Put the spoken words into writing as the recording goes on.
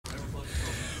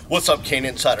What's up,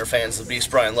 CaneINsider fans? The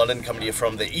Beast Brian London coming to you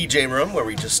from the EJ room, where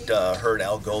we just heard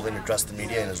Al Golden address the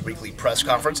media in his weekly press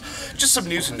conference. Just some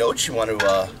news and notes you want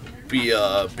to be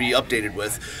updated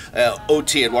with.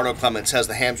 OT Eduardo Clements has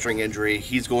the hamstring injury.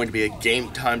 He's going to be a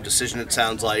game-time decision, it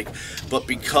sounds like. But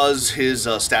because his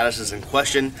status is in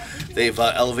question, they've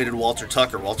elevated Walter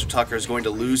Tucker. Walter Tucker is going to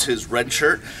lose his red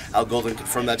shirt. Al Golden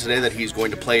confirmed that today, that he's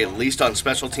going to play at least on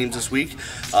special teams this week.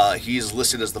 He's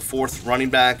listed as the fourth running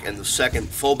back and the second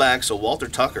fullback. So Walter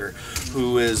Tucker,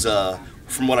 who is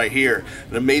from what I hear,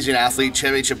 an amazing athlete,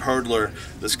 championship hurdler.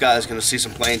 This guy is going to see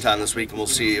some playing time this week, and we'll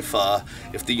see if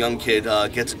the young kid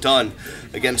gets it done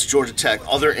against Georgia Tech.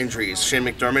 Other injuries: Shane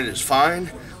McDermott is fine,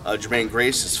 Jermaine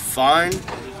Grace is fine,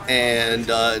 and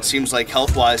it seems like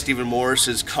health-wise, Stephen Morris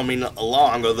is coming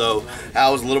along, although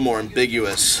Al was a little more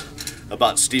ambiguous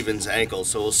about Stephen's ankle,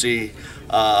 so we'll see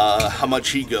how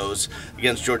much he goes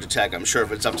against Georgia Tech. I'm sure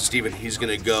if it's up to Stephen, he's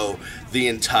going to go the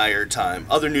entire time.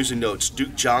 Other news and notes: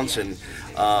 Duke Johnson,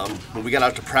 when we got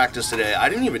out to practice today, I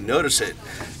didn't even notice it,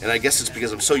 and I guess it's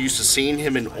because I'm so used to seeing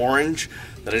him in orange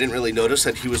that I didn't really notice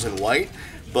that he was in white.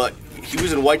 But he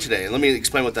was in white today, and let me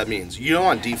explain what that means. You know,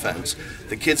 on defense,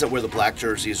 the kids that wear the black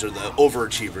jerseys are the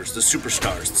overachievers, the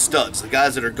superstars, the studs, the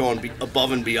guys that are going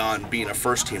above and beyond being a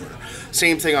first-teamer.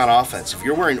 Same thing on offense. If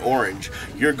you're wearing orange,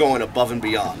 you're going above and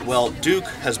beyond. Well, Duke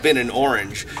has been in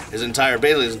orange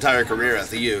basically his entire career at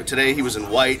the U. Today he was in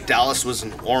white, Dallas was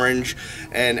in orange,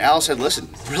 and Al said, listen,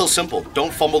 real simple,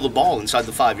 don't fumble the ball inside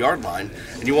the 5-yard line,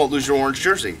 and you won't lose your orange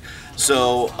jersey.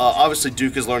 So obviously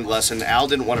Duke has learned a lesson. Al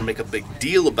didn't want to make a big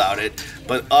deal about it,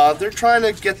 but they're trying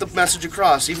to get the message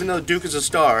across. Even though Duke is a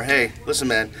star, hey, listen,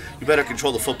 man, you better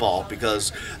control the football,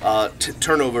 because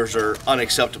turnovers are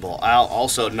unacceptable. Al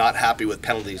also not happy with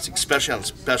penalties, especially on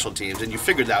special teams, and you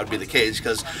figured that would be the case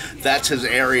because that's his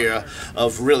area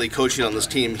of really coaching on this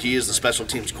team. He is the special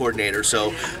teams coordinator,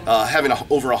 so having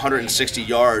over 160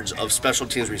 yards of special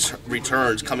teams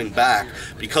returns coming back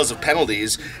because of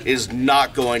penalties is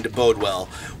not going to bode well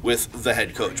with the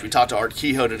head coach. We talked to Art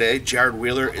Kehoe today. Jared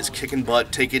Wheeler is kicking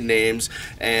butt, taking names,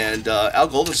 and Al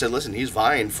Golden said, listen, he's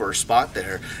vying for a spot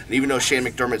there. And even though Shane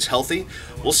McDermott's healthy,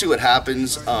 we'll see what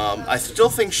happens. I still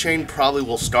think Shane probably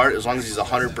will start as long as he's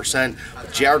 100%.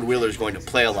 But Jared Wheeler is going to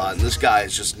play a lot, and this guy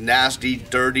is just nasty,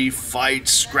 dirty,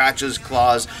 fights, scratches,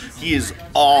 claws. He is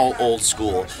all old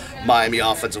school Miami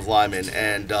offensive lineman,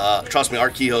 and trust me,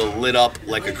 Art Kehoe lit up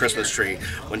like a Christmas tree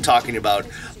when talking about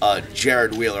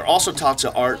Jared Wheeler. Also talked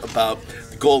to Art about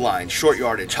the goal line, short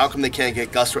yardage. How come they can't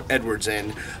get Gus Edwards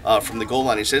in from the goal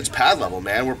line? He said it's pad level,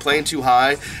 man. We're playing too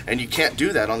high, and you can't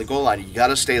do that on the goal line. You got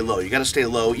to stay low. You got to stay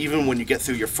low even when you get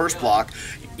through your first block.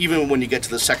 Even when you get to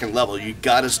the second level, you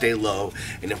got to stay low.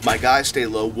 And if my guys stay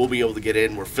low, we'll be able to get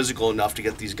in. We're physical enough to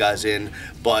get these guys in,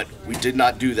 but we did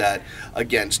not do that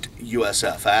against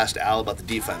USF. I asked Al about the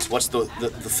defense. What's the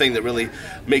thing that really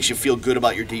makes you feel good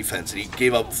about your defense? And he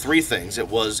gave up 3 things. It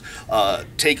was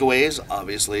takeaways,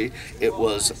 obviously. It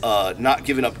was not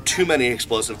giving up too many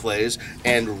explosive plays,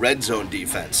 and red zone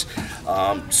defense.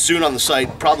 Soon on the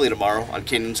site, probably tomorrow, on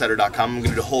CaneINsider.com, I'm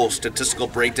going to do a whole statistical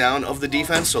breakdown of the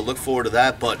defense, so look forward to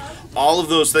that. But all of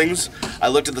those things, I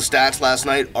looked at the stats last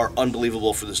night, are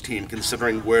unbelievable for this team,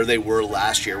 considering where they were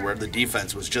last year, where the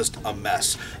defense was just a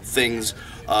mess. Things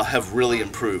have really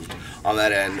improved on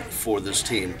that end for this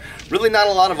team. Really not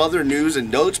a lot of other news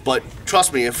and notes, but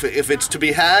trust me, if it's to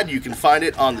be had, you can find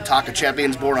it on the Talk of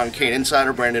Champions board on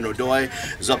CaneINsider. Brandon O'Doy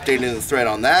is updating the thread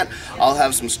on that. I'll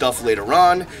have some stuff later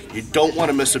on. You don't want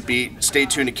to miss a beat. Stay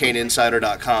tuned to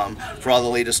CaneINsider.com for all the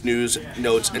latest news,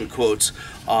 notes, and quotes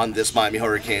on this Miami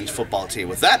Hurricanes football team.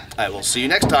 With that, I will see you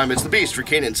next time. It's the Beast for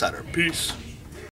CaneINsider. Peace.